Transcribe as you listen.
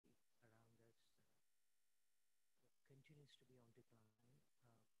to be on decline.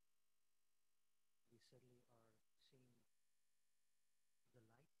 We certainly are seeing the light getting brighter and brighter with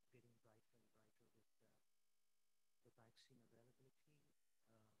vaccine availability.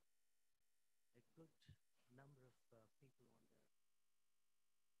 A good number of people on the island continue to take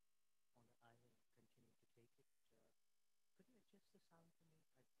it. Could you adjust the sound for me?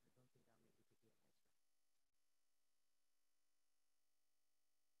 I don't think I'm able to hear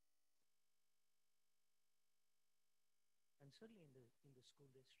myself. And certainly in the school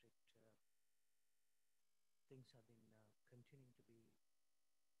district, things have been continuing to be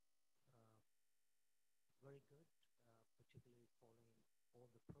very good, particularly following all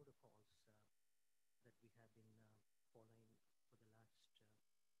the protocols that we have been following for the last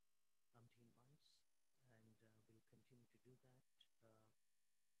umpteen months, and we'll continue to do that.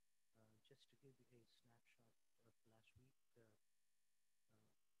 Just to give you a snapshot of last week,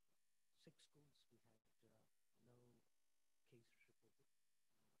 6 schools we had no cases reported.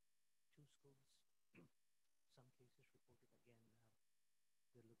 2 schools, some cases reported. Again,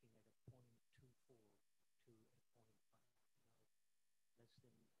 we're looking at a 0.24 to a 0.5, less than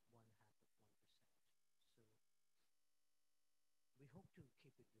 1/2 of 1%. So we hope to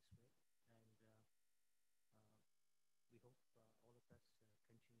keep it this way, and we hope all of us continue to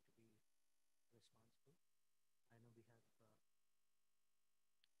be responsible. I know we have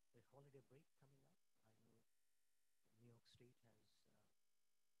a holiday break coming up. I know New York State has relaxed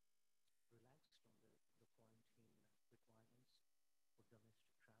on the quarantine requirements for domestic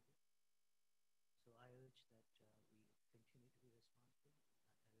travel. So I urge that we continue to be responsible.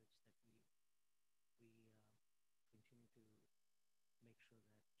 I urge that we continue to make sure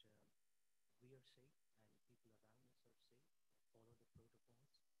that we are safe and people around us are safe. Follow the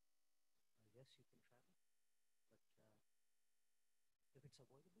protocols. Yes, you can travel, but if it's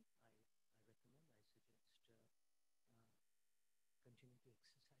avoidable, I recommend, I suggest continue to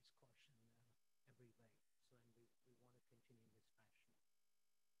exercise caution every way. So, and we want to continue in this fashion.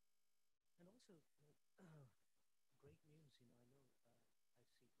 And also, great news, I know I see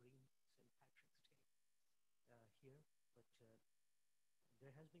green St. Patrick's Day here, but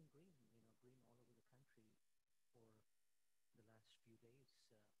there has been green, green all over the country for the last few days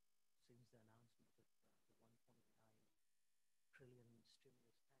since the announcement of the 1.9 trillion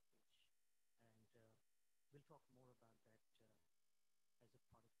stimulus package. And we'll talk more about that as a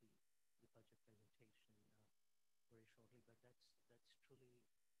part of the budget presentation very shortly. But that's truly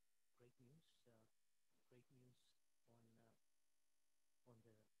great news. Great news on the health and safety side, and then great news on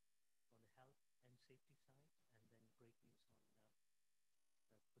potentially economic recovery. But most certainly, this package is going to help the state,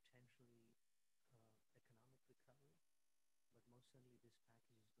 the local governments, and then absolutely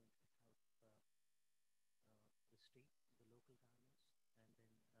the school districts.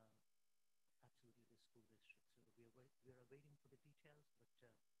 So we are waiting for the details, but it's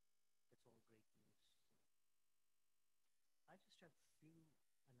all great news. I just have a few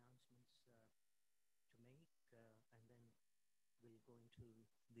announcements to make, and then we'll go into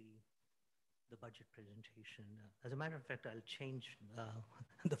the budget presentation. As a matter of fact, I'll change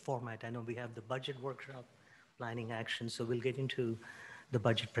the format. I know we have the budget workshop, planning action, so we'll get into the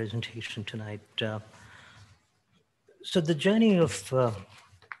budget presentation tonight. So the journey of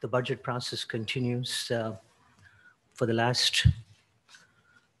the budget process continues for the last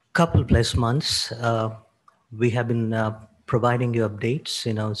couple plus months. We have been providing you updates,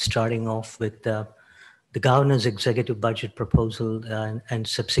 starting off with the governor's executive budget proposal and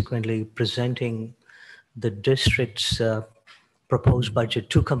subsequently presenting the district's proposed budget.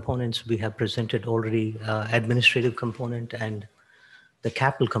 2 components we have presented already, administrative component and the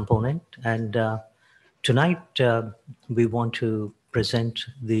capital component. And tonight we want to present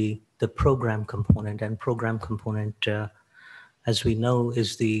the program component. And program component, as we know,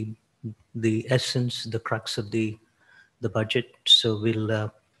 is the essence, the crux of the budget. So we'll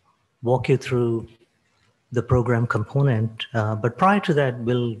walk you through the program component. But prior to that,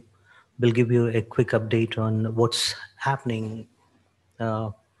 we'll give you a quick update on what's happening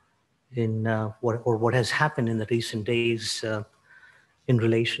in what has happened in the recent days in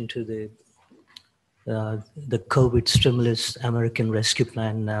relation to the COVID stimulus American Rescue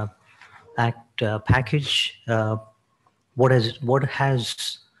Plan Act package. What has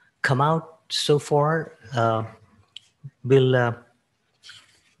come out so far? We'll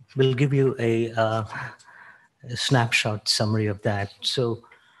give you a snapshot summary of that. So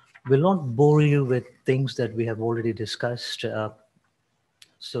we'll not bore you with things that we have already discussed.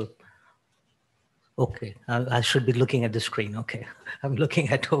 Okay, I should be looking at the screen. Okay, I'm looking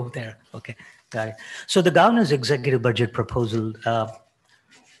at over there. Okay, got it. So the governor's executive budget proposal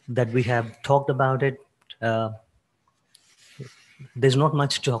that we have talked about it there's not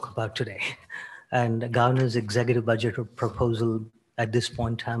much to talk about today. And the governor's executive budget proposal at this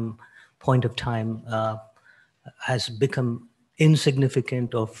point of time has become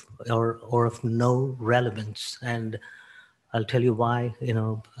insignificant or of no relevance. And I'll tell you why,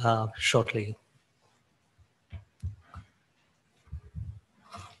 shortly.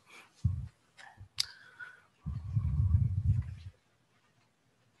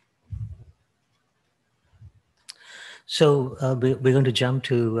 So we're going to jump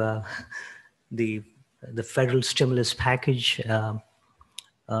to the federal stimulus package.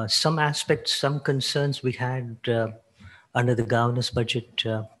 Some aspects, some concerns we had under the governor's budget.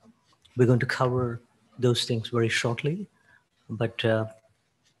 We're going to cover those things very shortly, but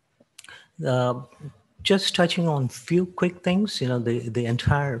just touching on a few quick things. The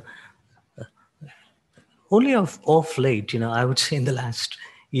entire only of late. I would say in the last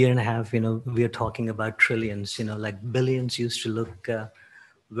year and a half, we are talking about trillions. Like billions used to look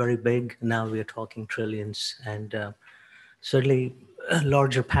very big. Now we are talking trillions, and certainly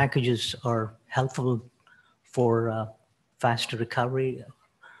larger packages are helpful for faster recovery.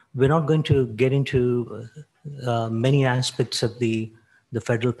 We're not going to get into many aspects of the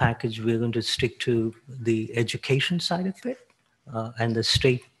federal package. We're going to stick to the education side of it and the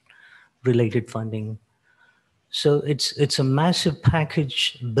state-related funding. So it's a massive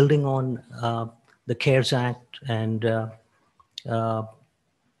package building on the CARES Act and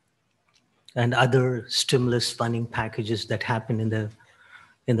other stimulus funding packages that happened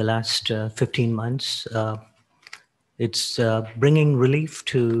in the last 15 months. It's bringing relief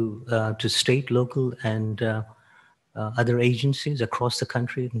to state, local, and other agencies across the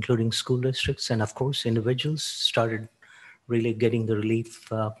country, including school districts, and of course, individuals started really getting the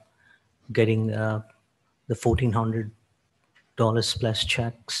relief, getting the $1,400 plus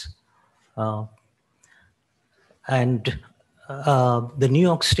checks. And the New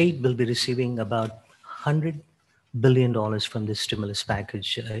York State will be receiving about $100 billion from this stimulus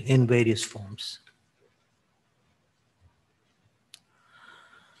package in various forms.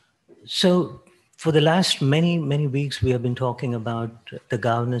 So for the last many weeks, we have been talking about the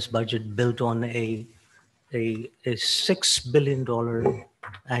governor's budget built on a $6 billion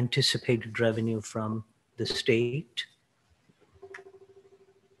anticipated revenue from the state.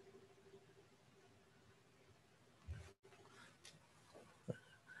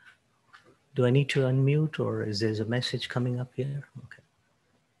 Do I need to unmute, or is there a message coming up here? Okay.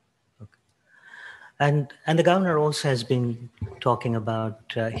 And the governor also has been talking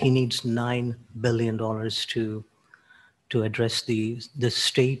about he needs $9 billion to address the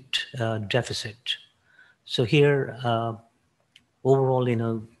state deficit. So here, overall,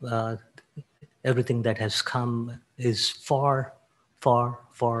 everything that has come is far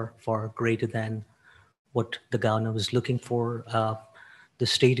greater than what the governor was looking for. The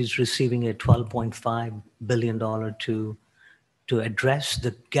state is receiving a $12.5 billion to address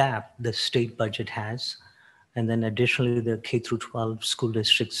the gap the state budget has. And then additionally, the K through 12 school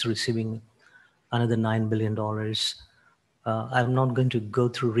districts receiving another $9 billion. I'm not going to go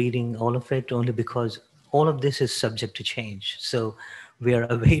through reading all of it, only because all of this is subject to change. So we are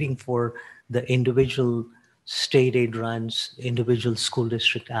awaiting for the individual state aid runs, individual school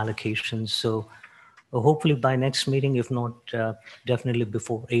district allocations. So hopefully by next meeting, if not definitely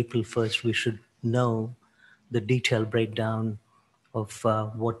before April 1st, we should know the detailed breakdown of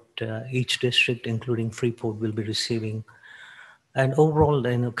what each district, including Freeport, will be receiving. And overall,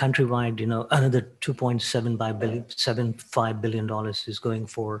 countrywide, another $2.75 billion is going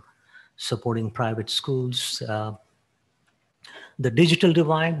for supporting private schools. The digital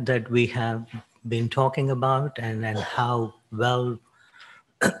divide that we have been talking about, and how well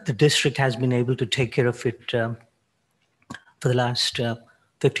the district has been able to take care of it for the last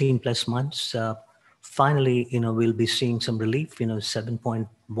 15 plus months. Finally, we'll be seeing some relief.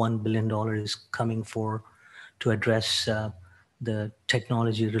 $7.1 billion is coming to address the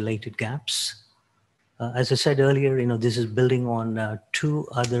technology-related gaps. As I said earlier, this is building on two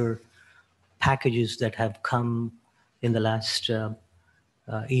other packages that have come in the last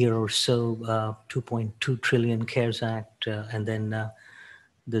year or so, 2.2 trillion CARES Act, and then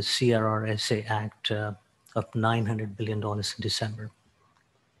the CRRSA Act of $900 billion in December.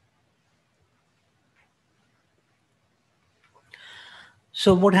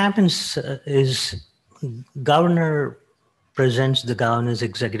 So what happens is governor presents the governor's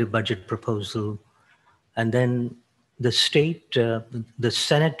executive budget proposal, and then the state, the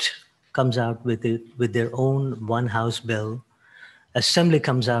Senate comes out with their own one House bill. Assembly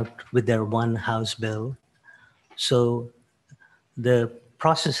comes out with their one House bill. So the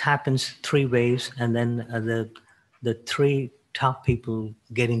process happens three ways, and then the three top people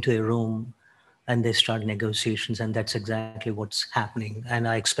get into a room and they start negotiations, and that's exactly what's happening. And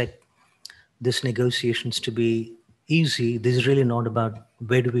I expect this negotiations to be easy. This is really not about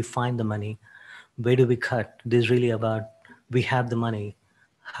where do we find the money, where do we cut. This is really about we have the money.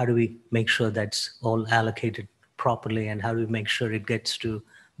 How do we make sure that's all allocated properly, and how do we make sure it gets to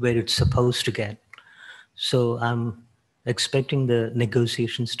where it's supposed to get? So I'm expecting the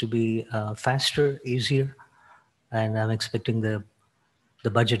negotiations to be faster, easier, and I'm expecting the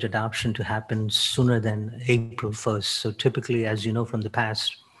budget adoption to happen sooner than April 1st. So typically, as you know from the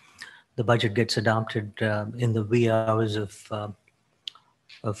past, the budget gets adopted in the wee hours of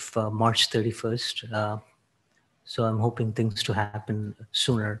March 31st. So I'm hoping things to happen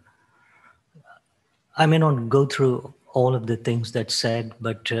sooner. I may not go through all of the things that said,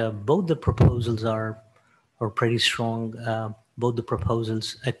 but both the proposals are pretty strong. Both the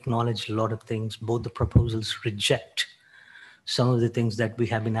proposals acknowledge a lot of things. Both the proposals reject some of the things that we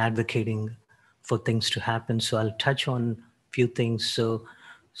have been advocating for things to happen. So I'll touch on a few things. So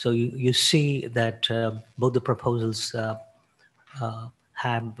you see that both the proposals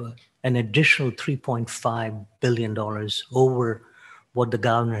have an additional $3.5 billion over what the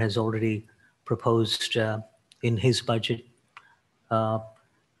governor has already proposed in his budget.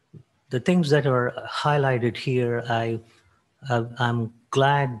 The things that are highlighted here, I'm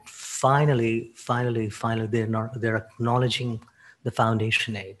glad finally they're acknowledging the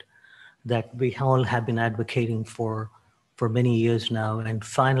foundation aid that we all have been advocating for many years now, and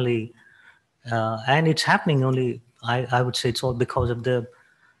finally, and it's happening only. I would say it's all because of the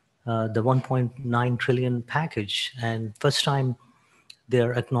 1.9 trillion package, and first time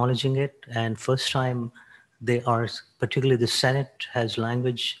they're acknowledging it, and first time they are, particularly the Senate has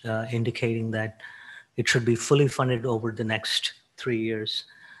language indicating that it should be fully funded over the next 3 years.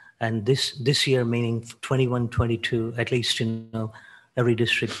 And this year, meaning 21, 22, at least, every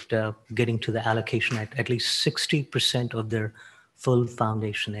district getting to the allocation at least 60% of their full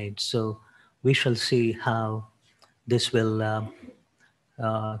foundation aid. So we shall see how this will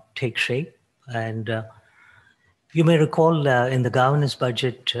take shape. And you may recall in the governor's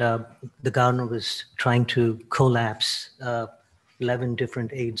budget, the governor was trying to collapse 11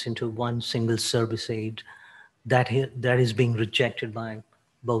 different aids into one single service aid. That is being rejected by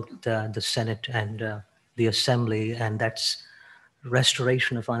both the Senate and the Assembly, and that's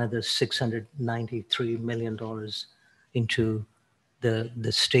restoration of another $693 million into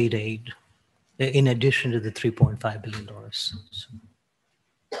the state aid, in addition to the $3.5 billion. So,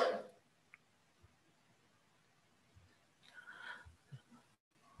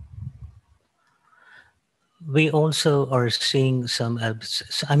 we also are seeing some,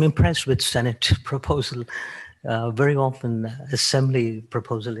 I'm impressed with Senate proposal. Very often Assembly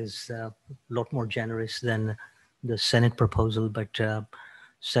proposal is a lot more generous than the Senate proposal, but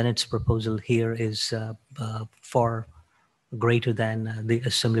Senate's proposal here is far greater than the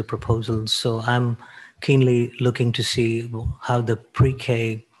Assembly proposal. So I'm keenly looking to see how the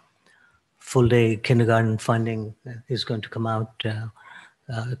pre-K full day kindergarten funding is going to come out.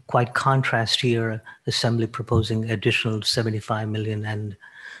 Quite contrast here, Assembly proposing additional 75 million and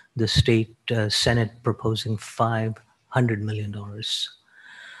the state Senate proposing $500 million.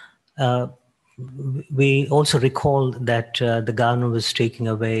 We also recall that the governor was taking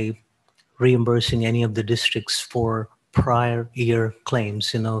away reimbursing any of the districts for prior year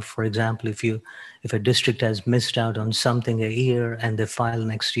claims. For example, if a district has missed out on something a year and they file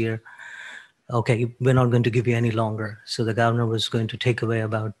next year, okay, we're not going to give you any longer. So the governor was going to take away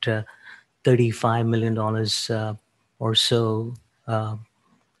about $35 million or so.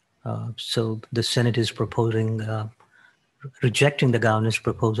 So the Senate is proposing, rejecting the governor's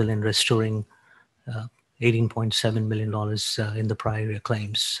proposal and restoring $18.7 million in the prior year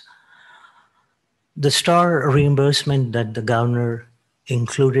claims. The STAR reimbursement that the governor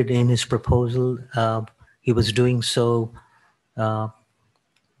included in his proposal, he was doing so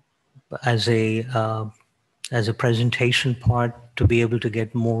as a presentation part to be able to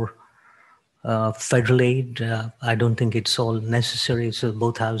get more federal aid. I don't think it's all necessary, so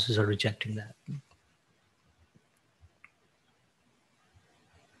both houses are rejecting that.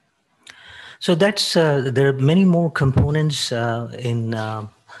 So that's there are many more components in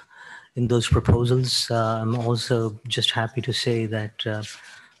those proposals. I'm also just happy to say that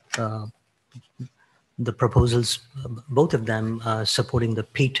the proposals, both of them supporting the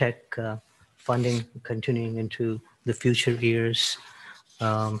P-TECH funding continuing into the future years.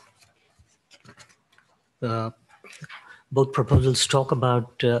 Both proposals talk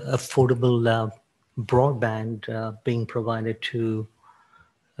about affordable broadband being provided to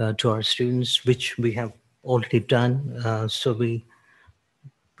our students, which we have already done. So we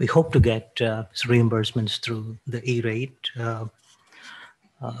hope to get reimbursements through the E-rate.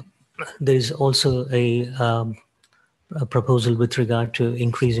 There is also a proposal with regard to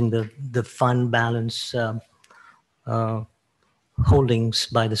increasing the fund balance holdings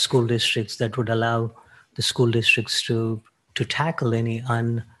by the school districts that would allow the school districts to tackle any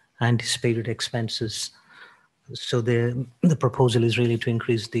unanticipated expenses. So the proposal is really to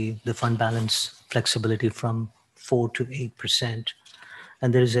increase the fund balance flexibility from 4 to 8%.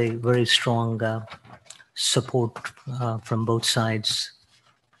 And there is a very strong support from both sides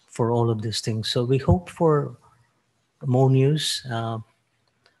for all of these things. So we hope for more news.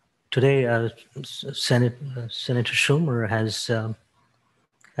 Today, Senator Schumer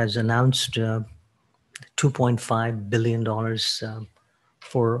has announced $2.5 billion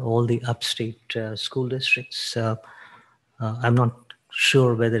for all the upstate school districts. I'm not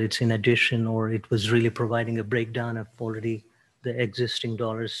sure whether it's in addition or it was really providing a breakdown of already the existing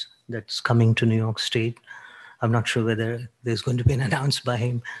dollars that's coming to New York State. I'm not sure whether there's going to be an announcement by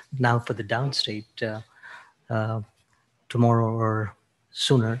him now for the downstate tomorrow or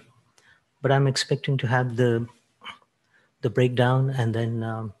sooner. But I'm expecting to have the breakdown, and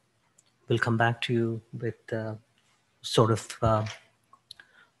then we'll come back to you with sort of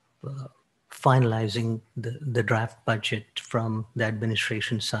finalizing the draft budget from the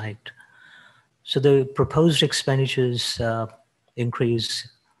administration side. So the proposed expenditures increase,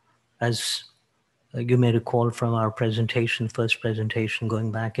 as you may recall from our presentation, first presentation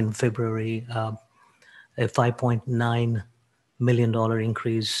going back in February, a $5.9 million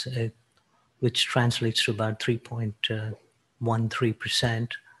increase, which translates to about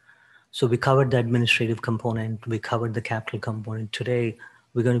 3.13%. So we covered the administrative component, we covered the capital component. Today,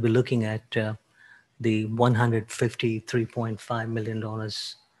 we're going to be looking at the $153.5 million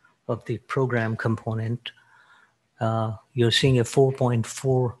of the program component. You're seeing a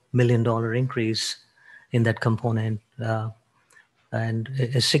 $4.4 million increase in that component, and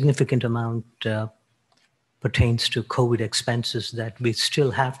a significant amount pertains to COVID expenses that we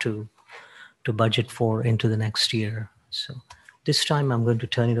still have to budget for into the next year. So this time I'm going to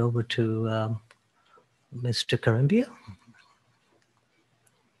turn it over to Mr. Karambia.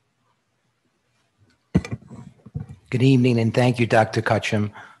 Good evening, and thank you, Dr.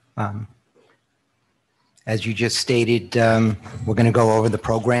 Kutchum. As you just stated, we're going to go over the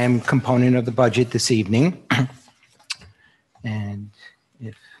program component of the budget this evening. And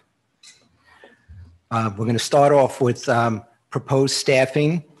if we're going to start off with proposed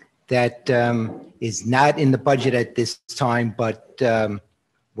staffing that is not in the budget at this time, but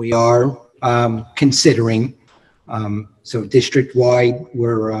we are considering. So district-wide,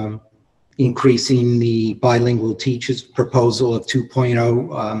 we're increasing the bilingual teachers proposal of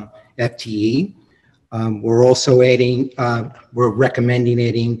 2.0 FTE. We're also adding, we're recommending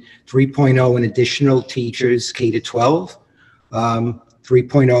adding 3.0 in additional teachers K-12, 3.0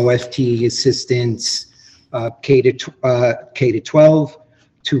 FTE assistants K-12,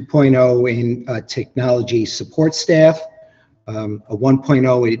 2.0 in technology support staff, a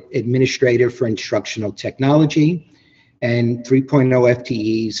 1.0 administrator for instructional technology, and 3.0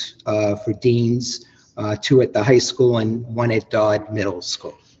 FTEs for deans, 2 at the high school and 1 at Dodd Middle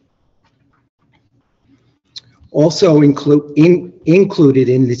School. Also included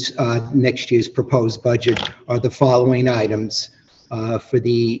in this next year's proposed budget are the following items. For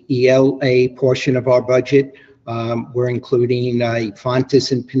the ELA portion of our budget, we're including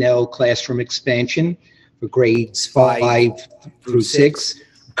Fontes and Pinnell classroom expansion for grades 5 through 6,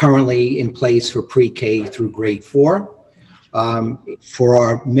 currently in place for pre-K through grade 4. For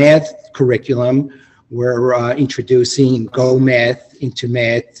our math curriculum, we're introducing Go Math into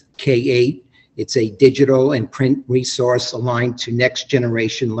Math K-8. It's a digital and print resource aligned to next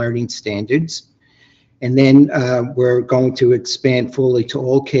generation learning standards. And then we're going to expand fully to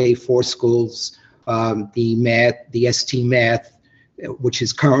all K-4 schools, the ST Math, which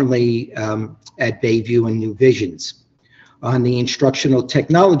is currently at Bayview and New Visions. On the instructional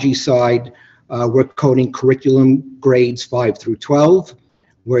technology side, we're coding curriculum grades 5 through 12.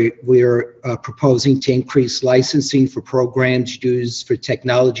 We're proposing to increase licensing for programs used for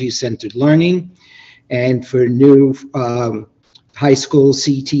technology-centered learning and for new high school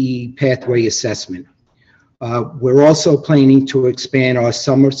CTE pathway assessment. We're also planning to expand our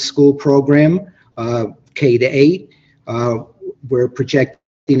summer school program, K-8. We're projecting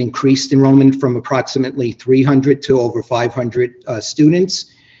increased enrollment from approximately 300 to over 500 students.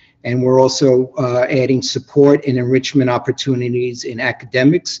 And we're also adding support and enrichment opportunities in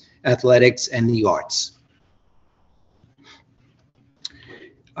academics, athletics, and the arts.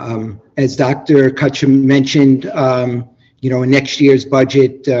 As Dr. Kutchum mentioned, in next year's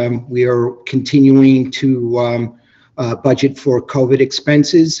budget, we are continuing to budget for COVID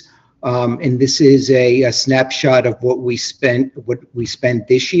expenses. And this is a snapshot of what we spent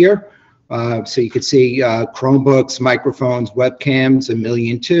this year. So you could see Chromebooks, microphones, webcams, $1.2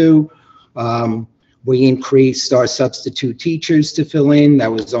 million. We increased our substitute teachers to fill in.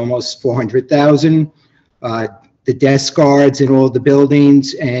 That was almost $400,000. The desk guards in all the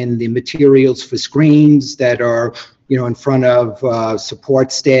buildings and the materials for screens that are, in front of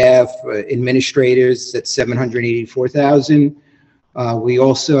support staff, administrators, that's $784,000. We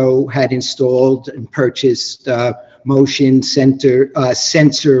also had installed and purchased motion sensor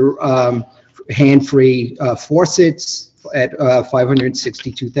hand-free faucets at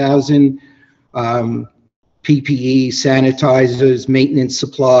 $562,000. PPE, sanitizers, maintenance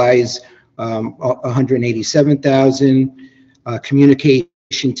supplies, $187,000. Communication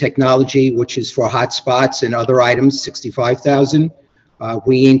technology, which is for hotspots and other items, $65,000.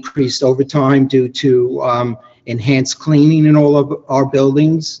 We increased overtime due to enhanced cleaning in all of our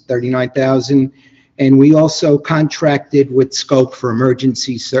buildings, $39,000. And we also contracted with Scope for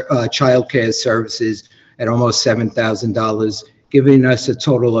emergency childcare services at almost $7,000, giving us a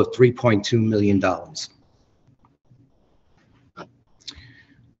total of $3.2 million.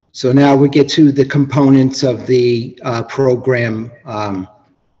 So now we get to the components of the program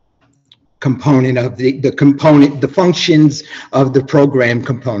component of the functions of the program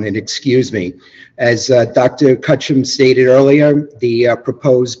component, excuse me. As Dr. Kutchum stated earlier, the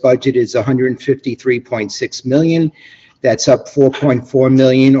proposed budget is $153.6 million. That's up $4.4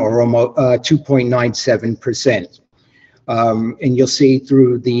 million, or almost 2.97%. And you'll see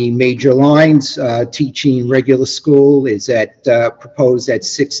through the major lines, teaching regular school is proposed at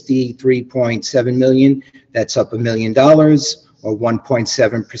 $63.7 million. That's up $1 million, or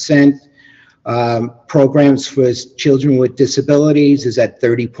 1.7%. Programs for children with disabilities is at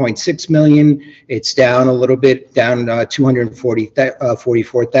 $30.6 million. It's down a little bit, down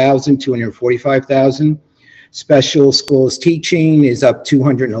 $245,000. Special schools teaching is up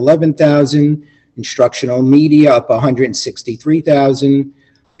 $211,000. Instructional media up $163,000.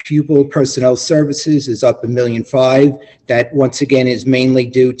 Pupil personnel services is up $1.5 million. That once again is mainly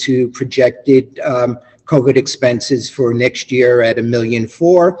due to projected COVID expenses for next year at $1.4 million.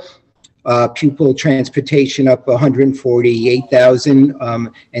 Pupil transportation up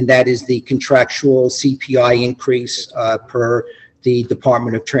 $148,000, and that is the contractual CPI increase per the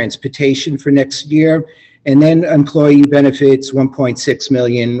Department of Transportation for next year. And then employee benefits, $1.6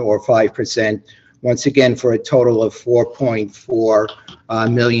 million, or 5%, once again for a total of $4.4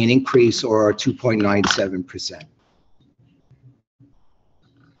 million increase, or 2.97%.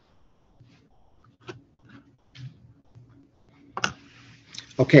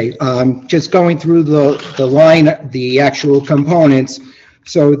 Okay, just going through the actual components.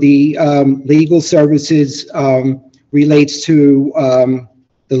 So the legal services relates to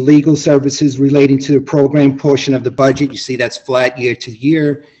the legal services relating to the program portion of the budget. You see that's flat year to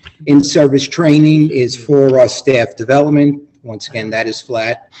year. In-service training is for our staff development. Once again, that is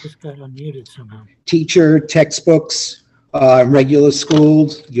flat. This got unmuted somehow. Teacher Textbooks, regular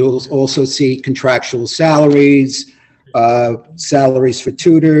schools. You'll also see contractual salaries, salaries for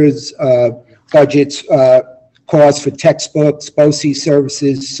tutors, budgets, costs for textbooks, BOCES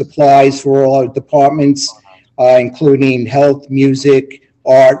services, supplies for all our departments, including health, music,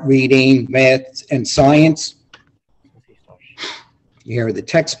 art, reading, math, and science. Here are the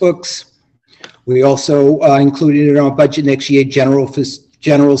textbooks. We also included in our budget next year general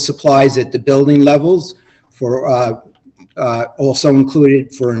supplies at the building levels, for also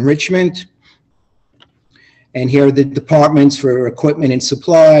included for enrichment. And here are the departments for equipment and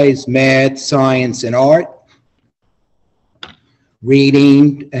supplies, math, science, and art.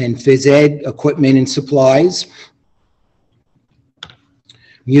 Reading and phys ed, equipment and supplies.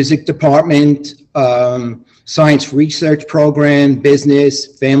 Music department, science research program,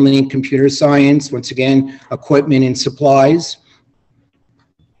 business, family and computer science, once again, equipment and supplies.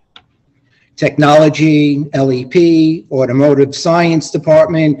 Technology, LEP, automotive science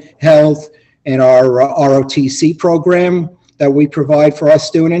department, health, and our ROTC program that we provide for our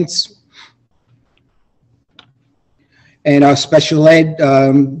students. And our special ed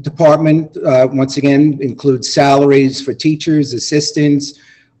department, once again, includes salaries for teachers, assistants,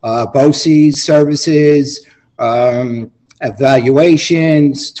 BOCES services,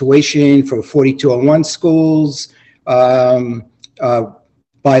 evaluations, tuition for 4201 schools,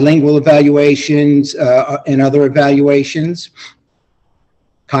 bilingual evaluations, and other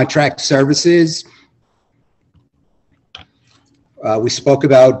We spoke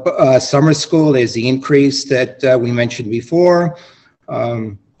about summer school. There's the increase that we mentioned before.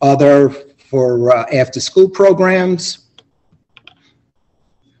 Other for after-school programs,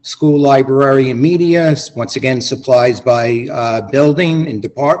 school library and media, once again, supplies by building and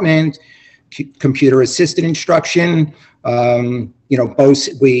department, computer-assisted instruction. You know,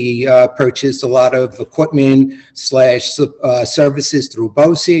 we purchased a lot of equipment / services through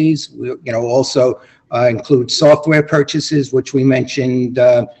BOCES. We, you know, also include software purchases, which we mentioned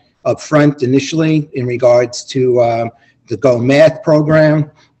up front initially in regards to the Go Math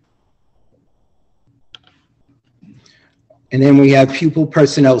program. And then we have pupil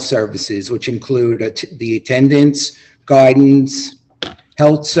personnel services, which include the attendance, guidance,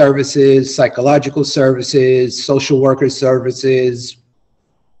 health services, psychological services, social worker services.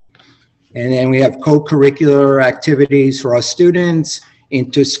 And then we have co-curricular activities for our students,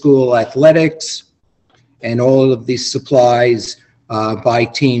 inter-school athletics, and all of these supplies by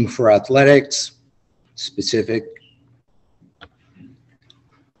team for athletics, specific.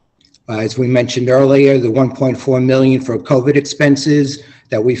 As we mentioned earlier, the $1.4 million for COVID expenses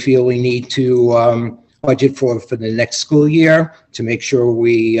that we feel we need to budget for the next school year to make sure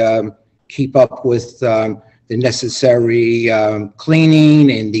we keep up with the necessary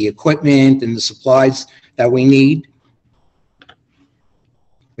cleaning and the equipment and the supplies that we need.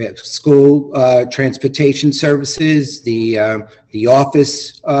 We have school transportation services, the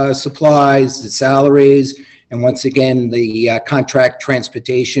office supplies, the salaries, and once again, the contract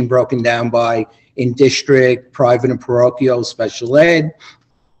transportation broken down by in-district, private and parochial, special ed.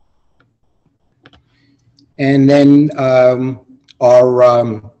 And then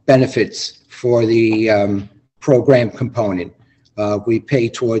our benefits for the program component. We pay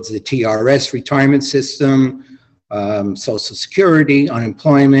towards the TRS retirement system, Social Security,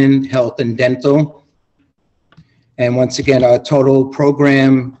 unemployment, health and dental. And once again, our total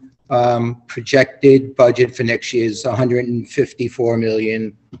program projected budget for next year is $154.6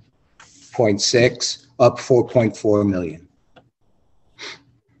 million, up $4.4 million.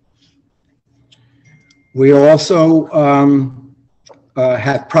 We also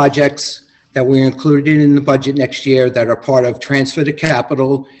have projects that we included in the budget next year that are part of transfer to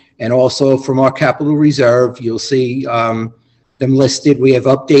capital and also from our capital reserve. You'll see them listed. We have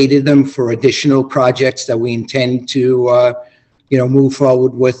updated them for additional projects that we intend to you know, move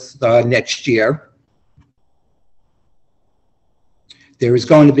forward with next year. There is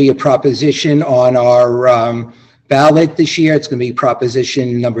going to be a proposition on our ballot this year. It's going to be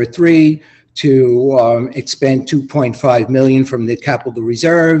proposition number 3 to expend $2.5 million from the capital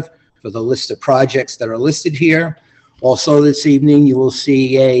reserve for the list of projects that are listed here. Also this evening, you will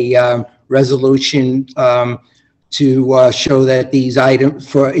see a resolution to show that these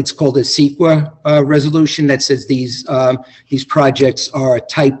items, it's called a CEQA resolution that says these projects are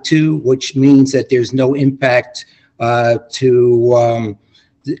type 2, which means that there's no impact to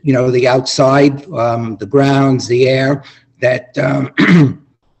you know, the outside, the grounds, the air, that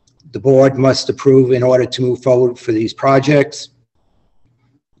the board must approve in order to move forward for these projects.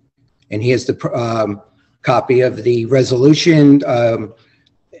 And here's the copy of the resolution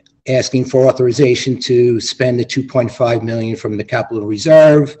asking for authorization to spend the $2.5 million from the capital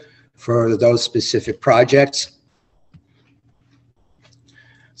reserve for those specific projects.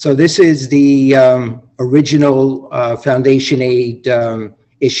 So this is the original foundation aid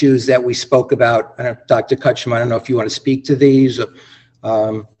issues that we spoke about. Dr. Kutchum, I don't know if you want to speak to these,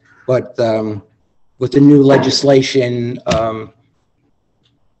 but with the new legislation,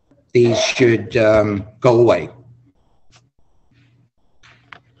 these should go away.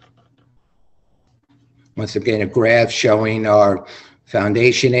 Once again, a graph showing our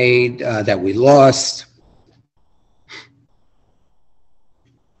foundation aid that we lost.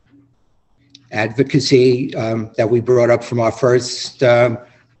 Advocacy that we brought up from our first you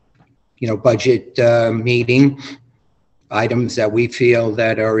know, budget meeting. Items that we feel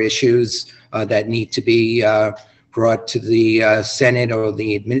that are issues that need to be brought to the Senate or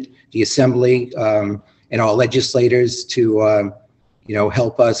the Assembly and our legislators to you know,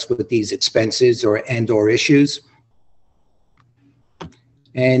 help us with these expenses or issues.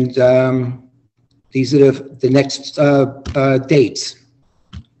 And these are the next dates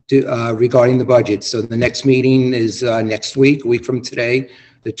regarding the budget. So the next meeting is next week, a week from today,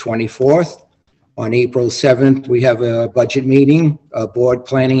 the 24th. On April 7th, we have a budget meeting, a board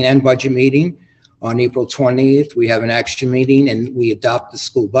planning and budget meeting. On April 20th, we have an action meeting and we adopt the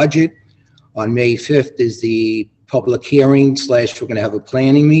school budget. On May 5th is the public hearing / we're going to have a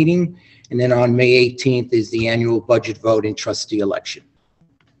planning meeting. And then on May 18th is the annual budget vote and trustee election.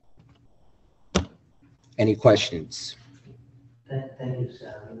 Any questions? Thank you,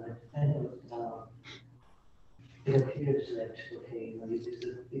 Sal. It appears that, okay, this is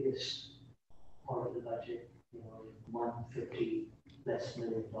the biggest part of the budget, 150 less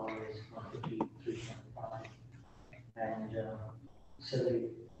million dollars, 153.5. And certainly,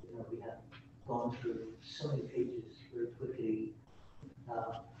 we have gone through so many pages very quickly.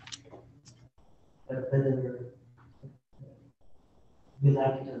 But whether we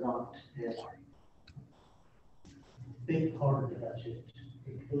like it or not, a big part of the budget,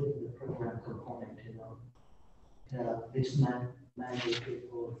 including the program component, it's mandated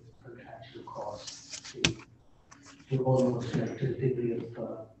for contractual costs to almost to the degree of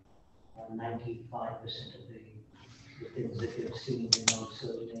 95% of the things that you've seen, so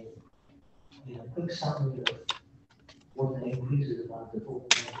quick summary of what the increase is about the $4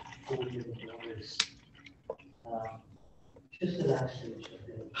 million. Just the last stage of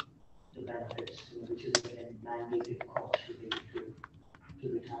the benefits, which is again mandated costs related to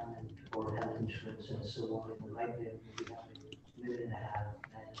retirement or health insurance and so on. In the right there, we have $1.5 million,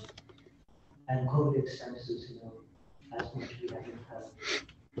 and COVID expenses, as much we haven't had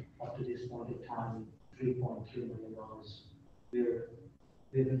up to this point in time, $3.3 million.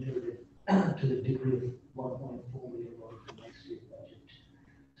 We've included to the degree of $1.4 million for next year's budget.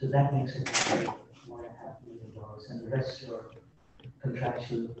 So that makes it $1.5 million, and the rest are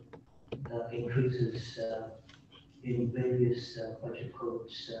contractual increases in various budget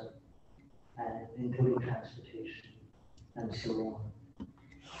codes, and including transportation and so on.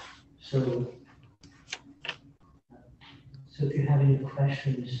 So if you have any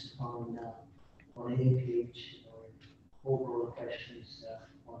questions on any page or overall questions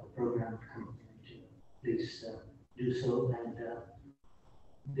on the program component, please do so. And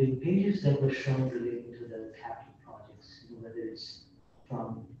the pages that were shown relating to the capital projects, whether it's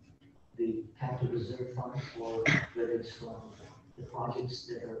from the capital reserve fund or whether it's from the projects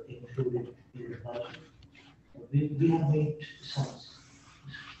that are included in the budget, we have made some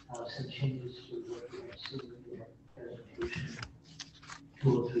changes to what we have seen in the presentation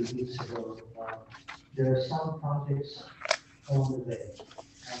 2 or 3 weeks ago. There are some projects on the way,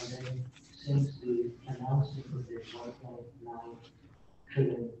 and then since the announcement of the $1.9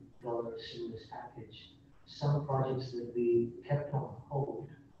 trillion stimulus package, some projects that we kept on hold,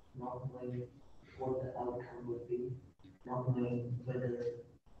 not knowing what the outcome would be, not knowing whether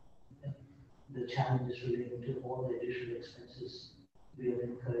the challenges relating to all the additional expenses we have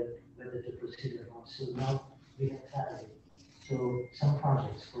incurred, whether to proceed or not. So now we have clarity. So some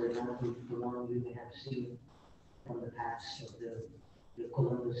projects, for example, the one we may have seen from the past of the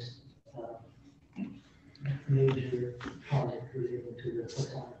Columbus major project relating to the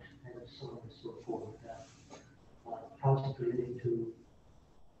facade and so on and so forth. Project relating to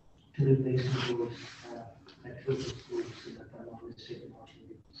replacing those at local schools in the Columbus state of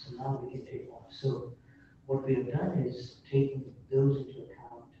Washington. So now we can take off. So what we have done is taking those into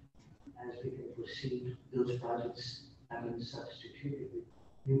account as we can proceed. Those projects have been substituted with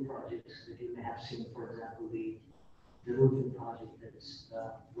new projects that you may have seen, for example, the roofing project that's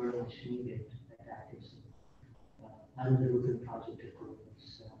very much needed at Atkinson. And the roofing project at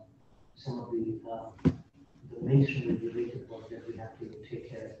Columbus. Some of the masonry related work that we have to take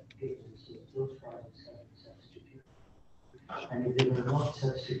care of. So those projects have been substituted. And if they were not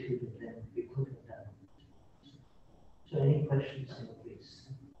substituted, then we couldn't have done it. So any questions, please?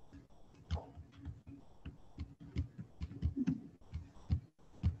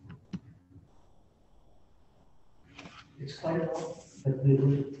 It's quite a lot, but we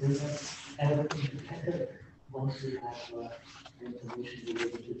will bring up everything together once we have information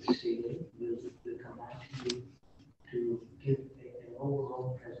related to the state. We'll come back to you to give an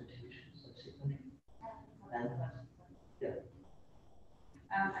overall presentation subsequently. And yeah.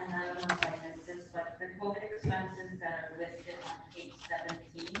 And I don't know if I missed this, but the COVID expenses that are listed on page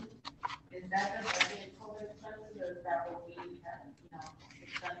 17, is that the budgeted COVID expenses, or is that what we have,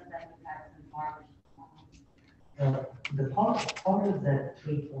 expenses that we had in March? The part of that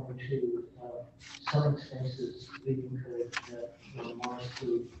 3.2, some expenses we incurred from March to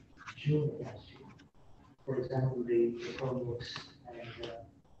June of last year. For example, the Chromebooks and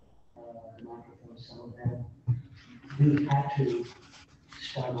the microphones, some of them, we had to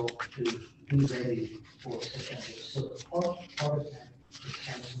struggle to be ready for September. So part of that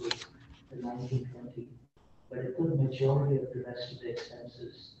expense was the 1920, but a good majority of the rest of the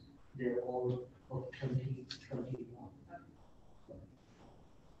expenses, they're all of 2021.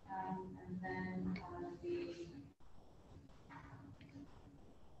 And then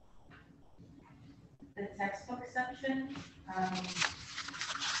the textbook section,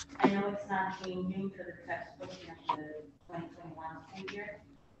 I know it's not changing for the textbook, the 2021 figure.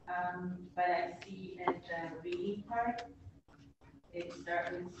 But I see in the reading part, it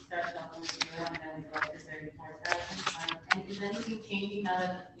starts off with 0 and then it goes to 34,000. And is anything changing now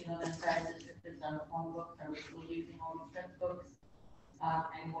that, you know, the entire district is on phone books, are we still using all these textbooks?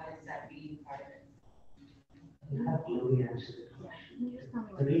 And what is that reading part of it? You have Louis answer the question.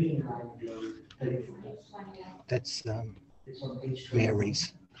 The reading line, Louis, 34. That's It's on page 12.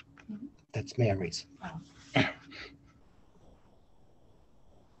 Mary's. That's Mary's.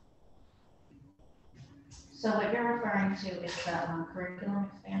 So what you're referring to is the curriculum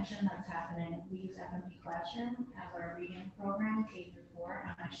expansion that's happening. We use FMP Classroom as our reading program, K through 4,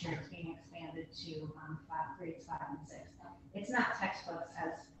 and next year it's being expanded to grades 5 and 6. It's not textbooks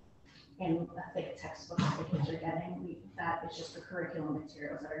as in a thick textbook that the kids are getting. That is just the curriculum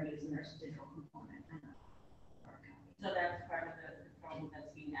materials that are used in their digital component. So that's part of the program that's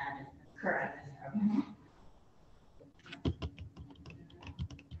being added. Correct.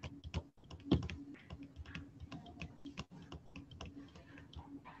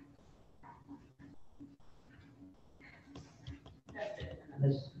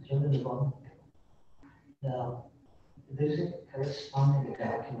 Ms. General, there's a corresponding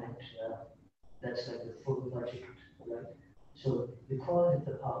document that's like the full budget, right? So we call it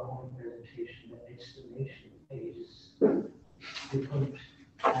the PowerPoint presentation, the explanation pages. We couldn't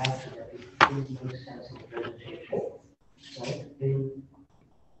add to that, it didn't make sense in the presentation, right?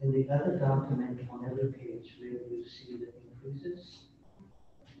 In the other document on every page where you see the increases,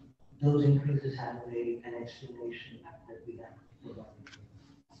 those increases have an explanation that we have provided.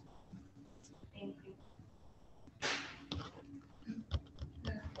 Thank you.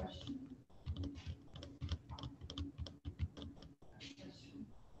 Question.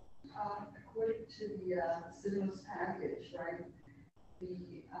 According to the stimulus package, right,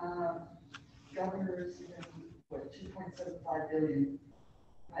 the governor's what, 2.75 billion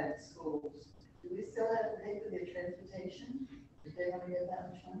private schools. Do we still have to pay for their transportation? Did they want to get that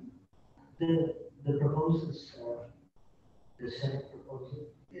much money? The proposals, the Senate proposal,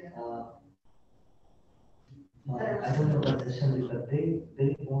 Yeah. I don't know about the Assembly, but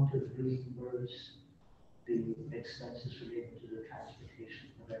they want to reimburse the expenses related to the transportation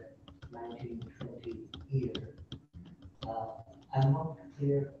for that 1920 year. I'm not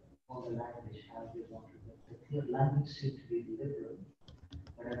clear on the language, how they want to, but the clear language seems to be liberal.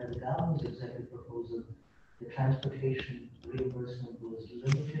 But under the governor's executive proposal, the transportation reimbursement was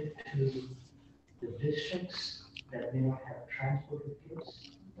limited to the districts that may not have transported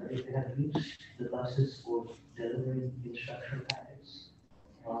kids, but if they have used the buses for delivering instruction packets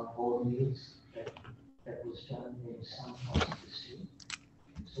or meals, that was done in some parts of the state.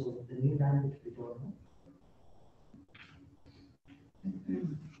 So the new language, we don't know.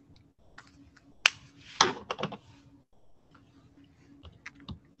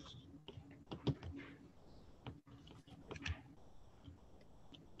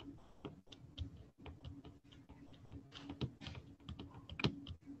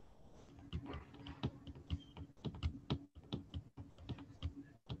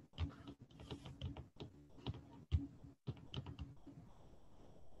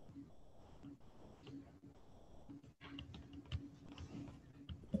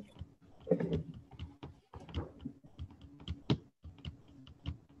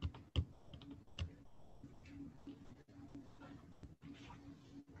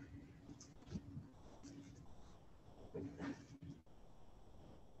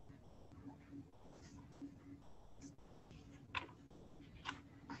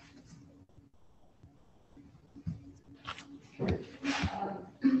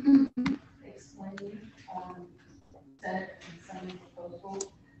 Explaining on Senate and Senate proposal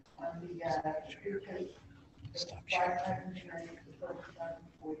on the pre-K, the 500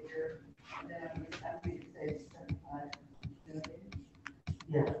 for year, and then on the Assembly it says 75 million.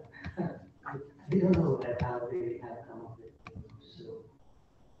 Yeah, we don't know how they have come up with it. So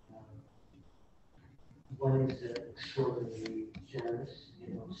one is extraordinarily generous,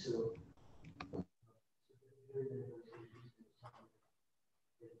 so.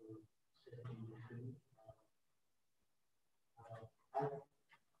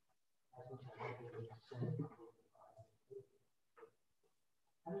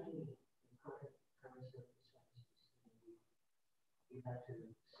 We have to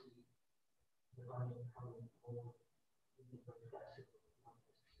see the money coming forward in the classical, not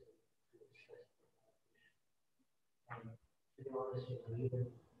necessarily to the stress. And to be honest, even,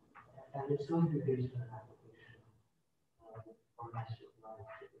 and it's going to be based on an application for master plan,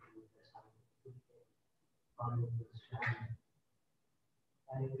 typically that's how funding will stand.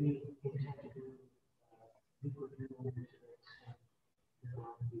 And if we intend to do, we could do it to the extent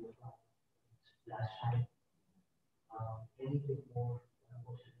last time. Anything more,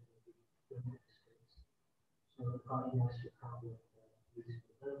 so the county wants to come with using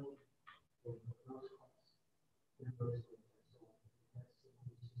the building, taking the those costs, and those things and so on. That's the reason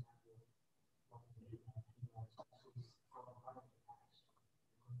why we want to do that.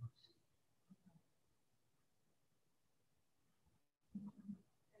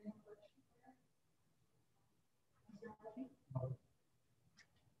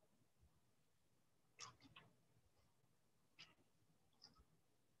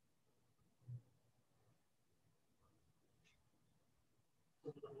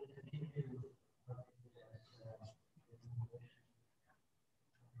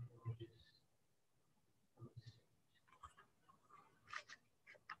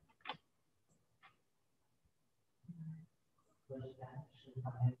 From the past.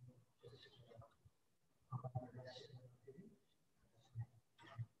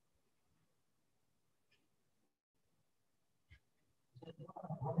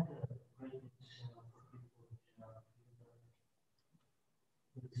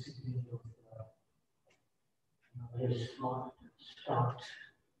 Very smart start,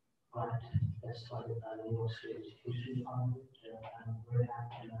 but that's why the University Education Fund, I'm very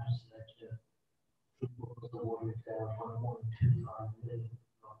happy to announce that Freeport was awarded $1.25 million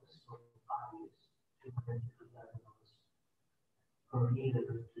for 5 years, $250,000 per year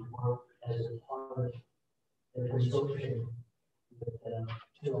to work as a part of the consortium with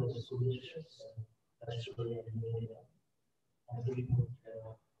 2 other school districts, that's really amazing. And Freeport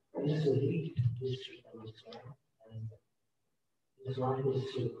is the lead district on this one, and his line is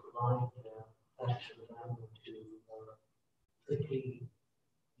to provide factual value to 50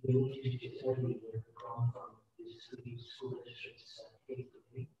 new teachers every year come from these 3 school districts, K to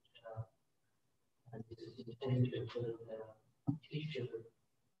 8. And this is intended to build teacher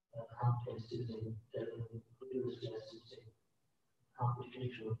competencies in delivering rigorous lessons in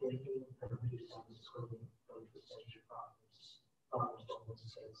computational thinking, computer science coding, 21st century problems, problem-solving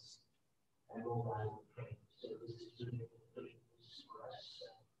skills, and mobile training. So this is really important for us.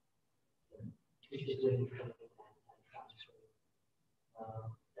 Teachers doing training and transferring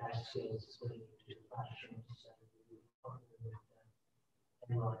that skills is going into classrooms, and we will partner with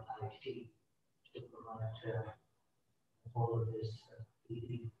NYIT to provide all of this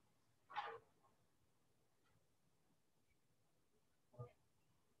PD.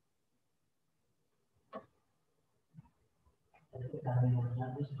 I think I may have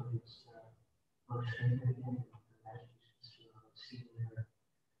done this, but it's motion again. See where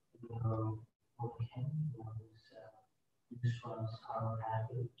what we can use funds are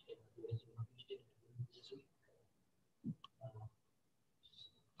added this week.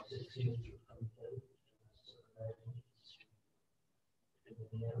 6 years to come through, so that is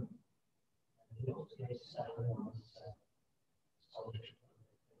and in those cases, I don't want to solve so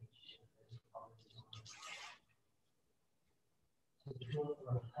the field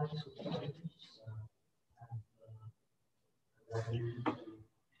of high school students have graduated to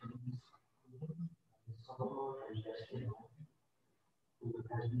sophomore and Justin, who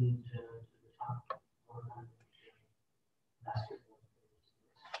has been to the top 100 basketball players.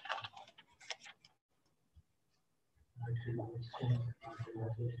 To extend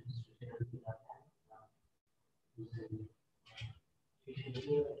congratulations to everybody that who's a teacher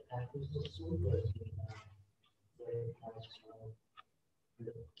here at Crystal School, but very nice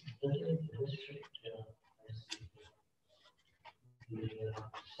the district as the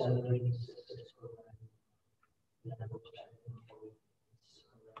celebrating success program that was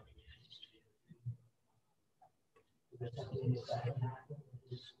there's something exciting happening with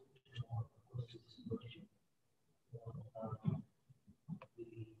this school tomorrow. Of course, it's emerging.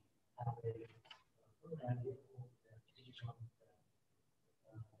 We have a program that teach on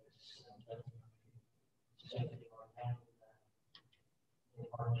strengthening our hand in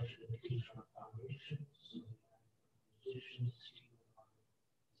partnership with educational foundations, so we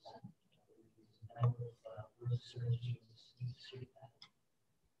have musicians, research,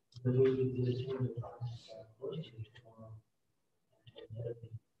 the way we do this in the class virtually tomorrow,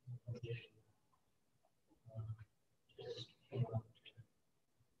 just came up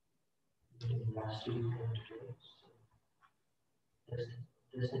last week and today.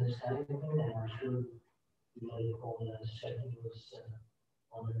 There's an exciting thing, and I'm sure you may call that second was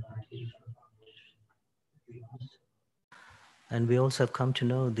on the Education Foundation 3 months ago. And we also have come to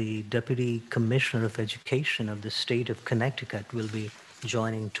know the Deputy Commissioner of Education of the state of Connecticut will be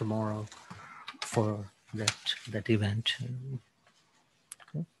joining tomorrow for that event.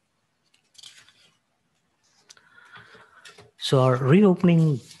 Okay. So our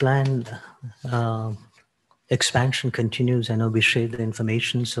reopening plan expansion continues. I know we shared the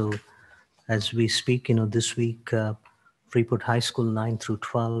information. So as we speak, this week, Freeport High School 9 through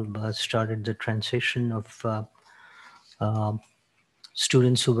 12 started the transition of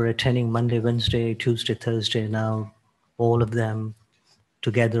students who were attending Monday, Wednesday, Tuesday, Thursday. Now all of them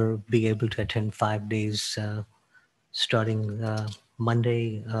together be able to attend 5 days starting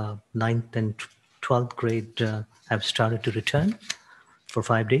Monday. 9th and 12th grade have started to return for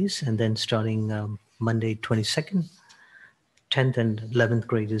 5 days, and then starting Monday 22nd, 10th and 11th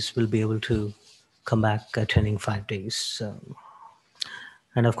graders will be able to come back attending 5 days.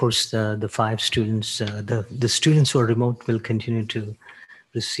 And of course, the five students, the students who are remote will continue to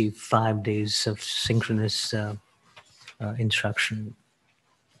receive 5 days of synchronous instruction.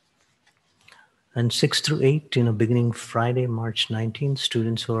 And 6 through 8, beginning Friday, March 19th,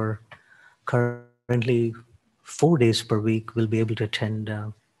 students who are currently 4 days per week will be able to attend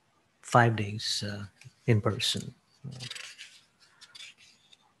 5 days in person.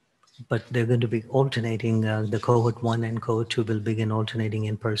 But they're going to be alternating. The cohort 1 and cohort 2 will begin alternating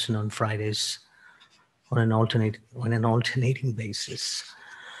in person on Fridays on an alternating basis.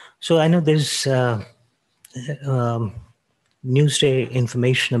 So I know there's Newsday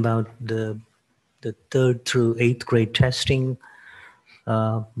information about the 3rd through 8th grade testing.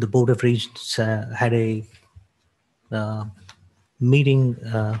 The Board of Regents had a meeting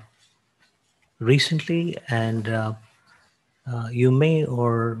recently, and you may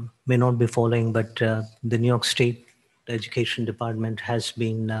or may not be following, but the New York State Education Department has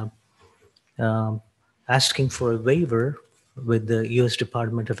been asking for a waiver with the U.S.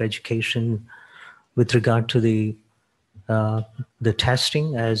 Department of Education with regard to the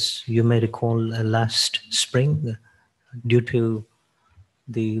testing. As you may recall, last spring, due to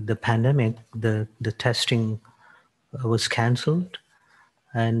the pandemic, the testing was canceled,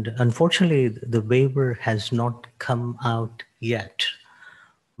 and unfortunately, the waiver has not come out yet.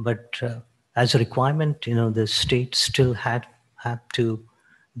 But as a requirement, the state still have to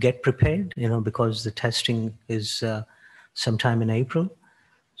get prepared, because the testing is sometime in April.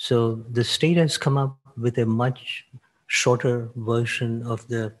 So the state has come up with a much shorter version of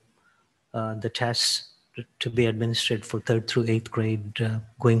the tests to be administered for 3rd through 8th grade,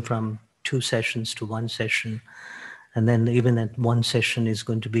 going from 2 sessions to 1 session. And then even that 1 session is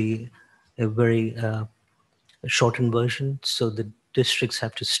going to be a very shortened version. So the districts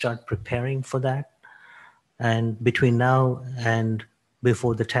have to start preparing for that. And between now and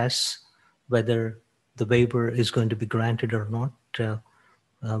before the tests, whether the waiver is going to be granted or not,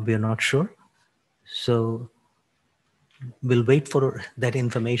 we are not sure. So we'll wait for that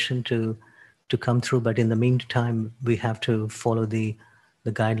information to come through. But in the meantime, we have to follow the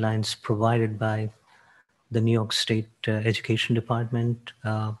guidelines provided by the New York State Education Department.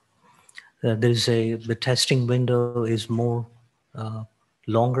 The testing window is more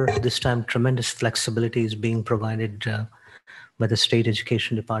longer this time. Tremendous flexibility is being provided by the State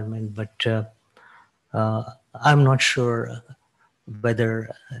Education Department, but I'm not sure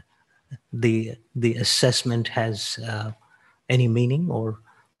whether the assessment has any meaning, or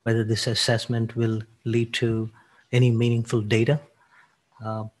whether this assessment will lead to any meaningful data.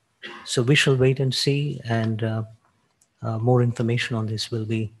 So we shall wait and see, and more information on this will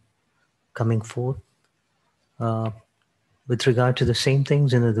be coming forth. With regard to the same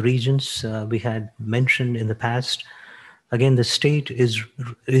things in the regions we had mentioned in the past, again, the state is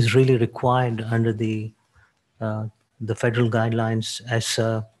really required under the federal guidelines as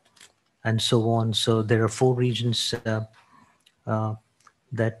and so on. So there are 4 regions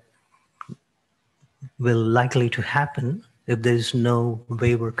that will likely to happen if there is no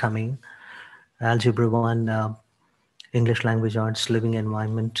waiver coming. Algebra 1, English language arts, living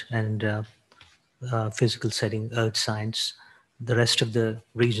environment, and physical setting, earth science. The rest of the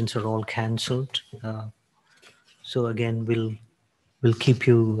regions are all cancelled. So again, we'll keep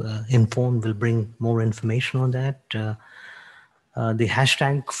you informed. We'll bring more information on that. The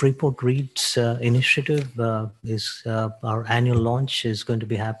hashtag Freeport Reads initiative is our annual launch is going to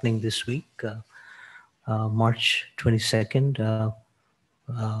be happening this week, March 22nd.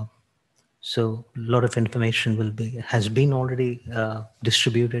 So a lot of information has been already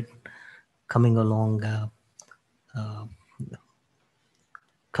distributed, coming along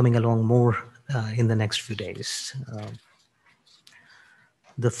more in the next few days.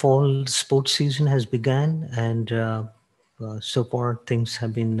 The fall sports season has begun, and so far things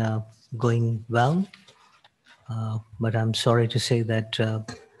have been going well. But I'm sorry to say that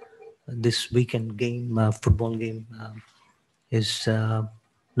this weekend game, football game, is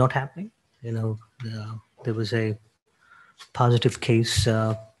not happening. There was a positive case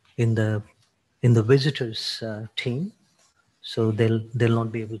in the visitors team, so they'll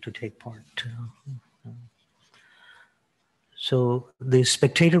not be able to take part. So the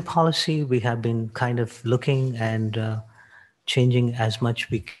spectator policy, we have been kind of looking and changing as much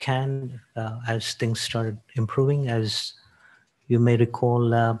we can as things started improving. As you may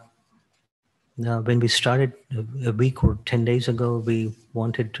recall, when we started a week or 10 days ago, we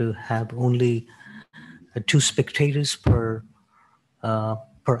wanted to have only 2 spectators per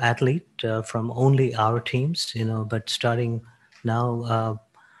athlete from only our teams, but starting now,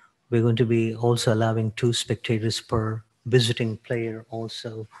 we're going to be also allowing 2 spectators per visiting player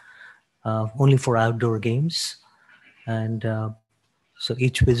also, only for outdoor games. And so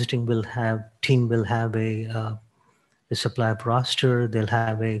each visiting team will have a supply of roster, they'll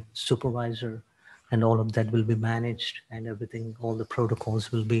have a supervisor, and all of that will be managed, and everything, all the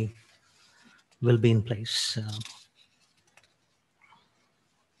protocols will be in place.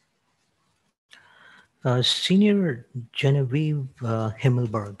 Senior Genevieve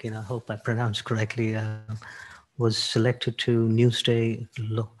Himmelberg, I hope I pronounced correctly, was selected to Newsday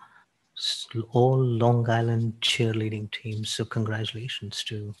all Long Island cheerleading teams. So congratulations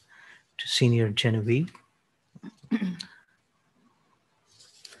to Senior Genevieve.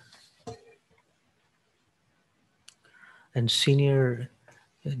 And Senior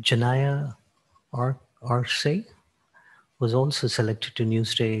Janaya Arce was also selected to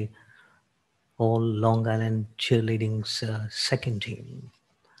Newsday all Long Island cheerleading's second team.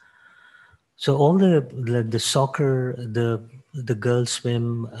 So all the soccer, the girls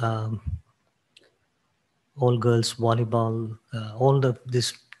swim, all girls volleyball, all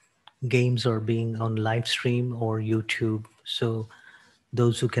these games are being on live stream or YouTube. So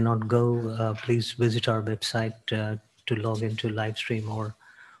those who cannot go, please visit our website to log into live stream or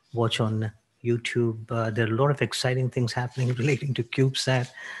watch on YouTube. There are a lot of exciting things happening relating to CubeSat.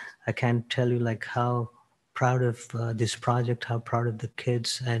 I can't tell you like how proud of this project, how proud of the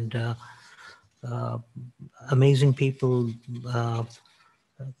kids, and amazing people,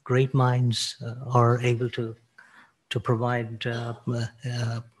 great minds are able to provide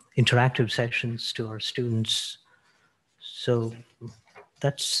interactive sessions to our students. So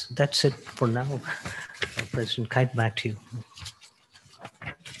that's it for now. President Kite, back to you.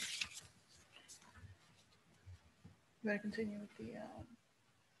 You want to continue with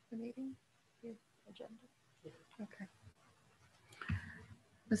the meeting, the agenda? Okay.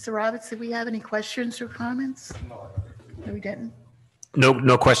 Mr. Roberts, did we have any questions or comments? No, we didn't.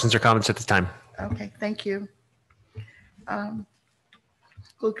 No questions or comments at this time. Okay, thank you.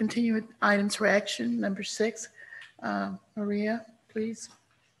 We'll continue with items for action. Number 6, Maria, please.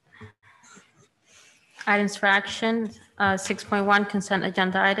 Items for action, 6.1 consent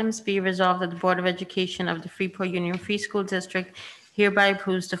agenda items. Be resolved that the Board of Education of the Freeport Union Free School District hereby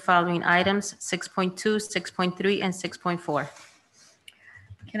approves the following items: 6.2, 6.3, and 6.4.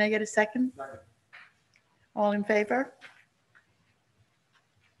 Can I get a second? All in favor?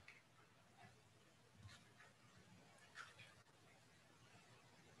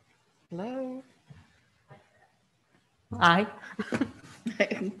 Hello? Aye.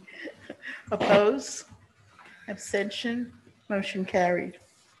 Oppose? Abstention? Motion carried.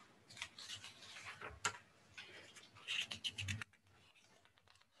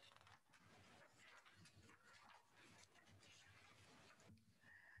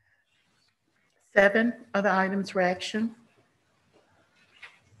 Seven, other items for action.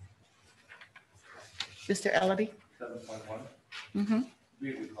 Mr. Ellaby? 7.1.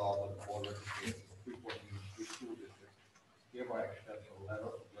 Be resolved that the Board of Education of Freeport Union Free School District hereby accepts a letter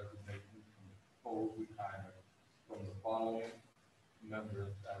of resignation from full retirement from the following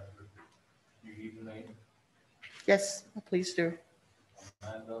members as listed. Do you need the name? Yes, please do.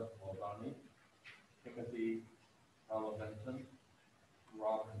 Amanda Muldowney, Timothy Benson,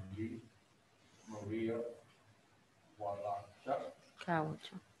 Robin Lee, Maria Wallachuk,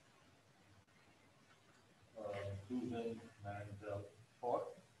 Susan Mandel Fort,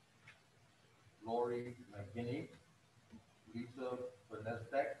 Lori McGinney, Lisa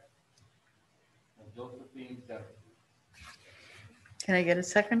Benestek, and Josephine Dempsey. Can I get a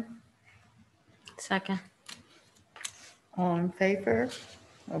second? Second. All in favor?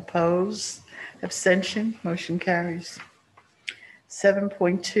 Oppose? Abstention? Motion carries.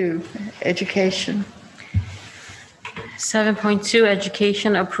 7.2, education. 7.2,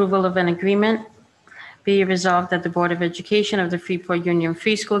 education, approval of an agreement. Be resolved that the Board of Education of the Freeport Union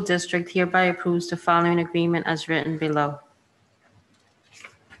Free School District hereby approves the following agreement as written below.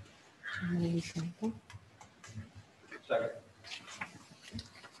 Second.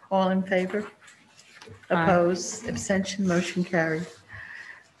 All in favor? Opposed, abstention, motion carried.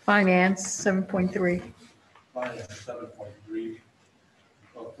 Finance, 7.3. Finance 7.3,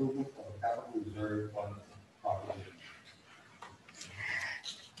 approval of capital reserve fund authorization.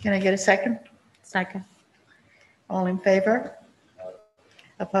 Can I get a second? Second. All in favor?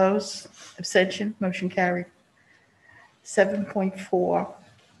 Opposed, abstention, motion carried. 7.4.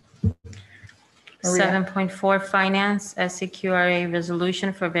 Maria? 7.4, Finance, SCQRA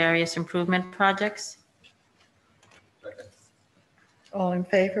resolution for various improvement projects. Second. All in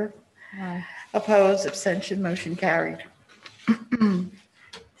favor? Opposed, abstention, motion carried.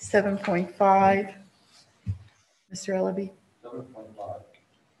 7.5. Mr. Ellaby? 7.5,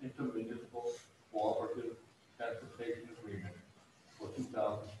 intermunicipal cooperative transportation agreement for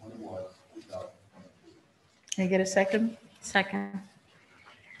 2021, 2022. Can I get a second? Second.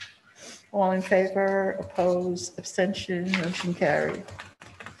 All in favor, opposed, abstention, motion carried.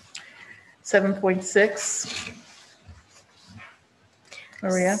 7.6.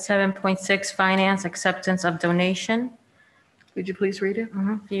 Maria, 7.6, Finance, acceptance of donation. would you please read it?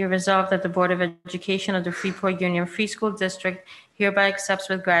 Be it resolved that the Board of Education of the Freeport Union Free School District hereby accepts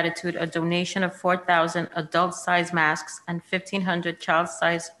with gratitude a donation of 4,000 adult-size masks and 1,500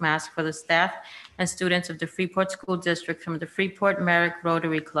 child-size masks for the staff and students of the Freeport School District from the Freeport Merrick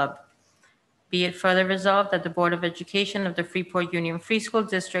Rotary Club. Be it further resolved that the Board of Education of the Freeport Union Free School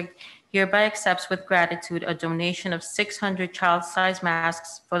District hereby accepts with gratitude a donation of 600 child-size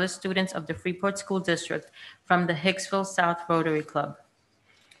masks for the students of the Freeport School District from the Hicksville South Rotary Club.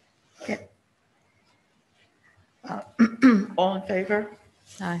 All in favor,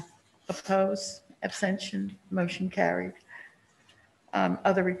 Aye. opposed, abstention, motion carried.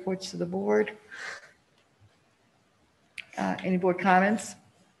 Other reports to the board? Any board comments?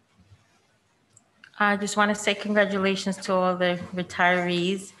 I just want to say congratulations to all the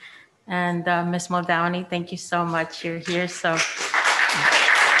retirees. And Ms. Muldowney, thank you so much. You're here, so.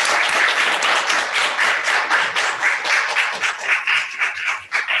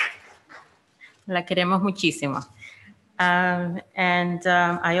 La queremos muchísimo.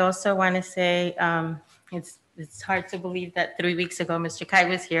 I also want to say it's hard to believe that 3 weeks ago Mr. Kai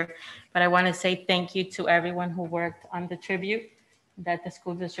was here, but I want to say thank you to everyone who worked on the tribute that the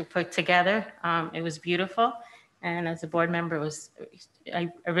school district put together. It was beautiful, and as a board member, I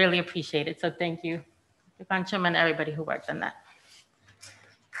really appreciate it. So thank you to Pancham and everybody who worked on that.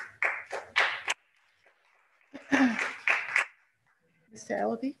 Mr.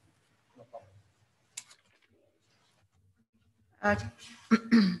 Ellaby?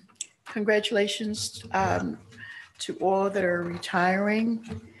 Congratulations to all that are retiring.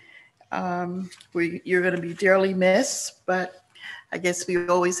 You're going to be dearly missed, but I guess we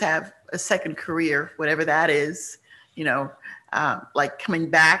always have a second career, whatever that is, like coming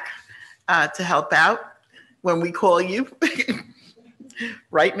back to help out when we call you.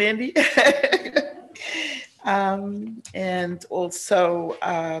 Right, Mandy? And also,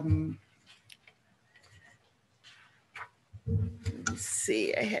 let's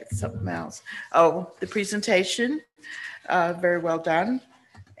see, I had something else. Oh, the presentation, very well done.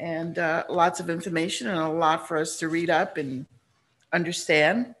 And lots of information and a lot for us to read up and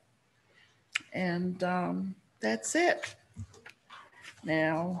understand. And that's it.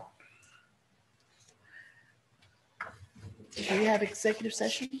 Now, do we have executive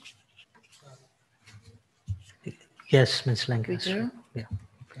session? Yes, Ms. We Lancaster. do? Yeah.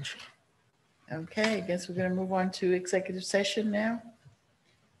 Okay, I guess we're going to move on to executive session now.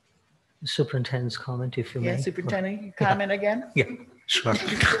 Superintendent's comment, if you may. Yeah, Superintendent, you comment again? Yeah, sure.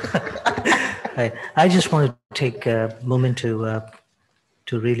 I just want to take a moment to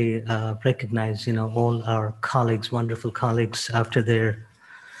really recognize, all our colleagues, wonderful colleagues, after their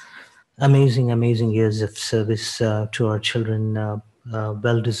amazing years of service to our children.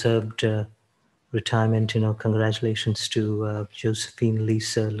 Well-deserved retirement. Congratulations to Josephine,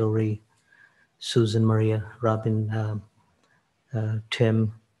 Lisa, Lori, Susan, Maria, Robin,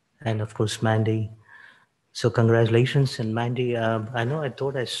 Tim, and of course Mandy. So congratulations. And Mandy, I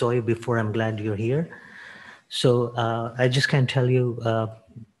thought I saw you before. I'm glad you're here. So I just can't tell you,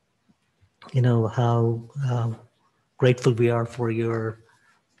 how grateful we are for your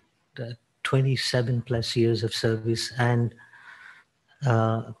 27 plus years of service and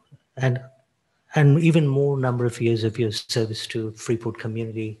even more number of years of your service to Freeport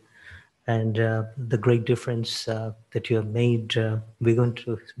community, and the great difference that you have made. We're going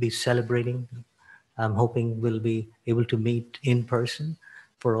to be celebrating. I'm hoping we'll be able to meet in person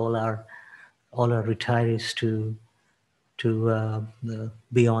for all our retirees to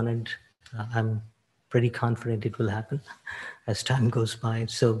be honored. I'm pretty confident it will happen as time goes by.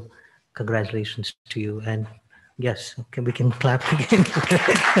 So congratulations to you. And yes, okay, we can clap again.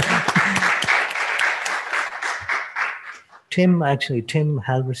 Tim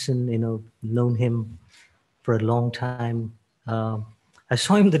Halverson, known him for a long time. I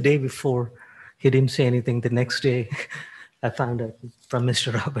saw him the day before. He didn't say anything. The next day, I found out from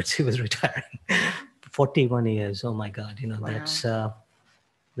Mr. Roberts he was retiring. 41 years. Oh my God! Wow.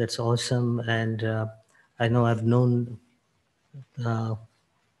 That's awesome. And I know I've known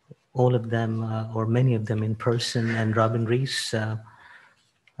all of them or many of them in person. And Robin Reese,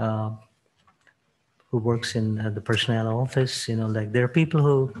 who works in the personnel office. Like there are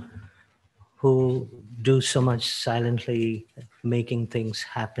people who do so much silently, making things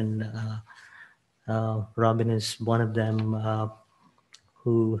happen. Robin is one of them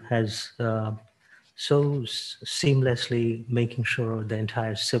who has so seamlessly making sure the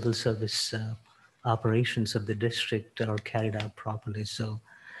entire civil service operations of the district are carried out properly. So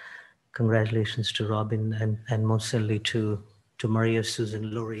congratulations to Robin and most certainly to Maria,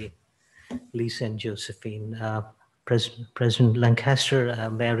 Susan, Lori, Lisa, and Josephine. President Lancaster,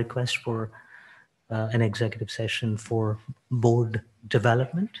 may I request for an executive session for board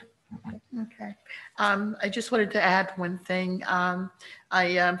development? Okay. I just wanted to add one thing.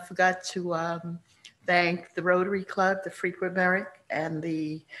 I forgot to thank the Rotary Club, the Freeport Merrick, and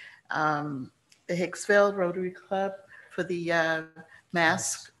the Hicksville Rotary Club for the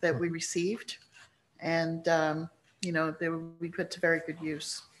masks that we received. And, they will be put to very good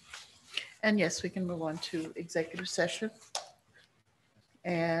use. And yes, we can move on to executive session.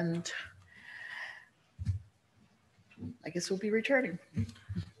 And I guess we'll be returning.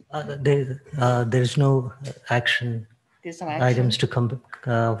 There's no action There's no action. items to come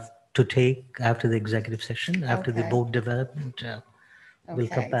to take after the executive session, after the Okay. board development. We'll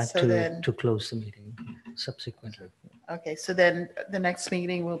come Okay, back so then- to close the meeting subsequently. Okay, so then the next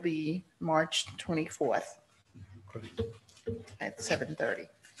meeting will be March 24th at 7:30.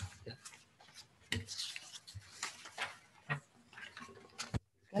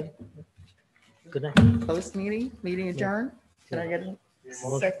 Good night. Closed meeting adjourned. Can I get a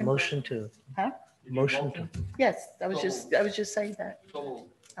second? Motion to. Huh? Motion to. Yes, I was just saying that.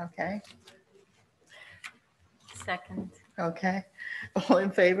 Okay, Second. okay. All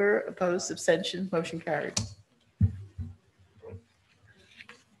in favor, opposed, abstention, motion carried.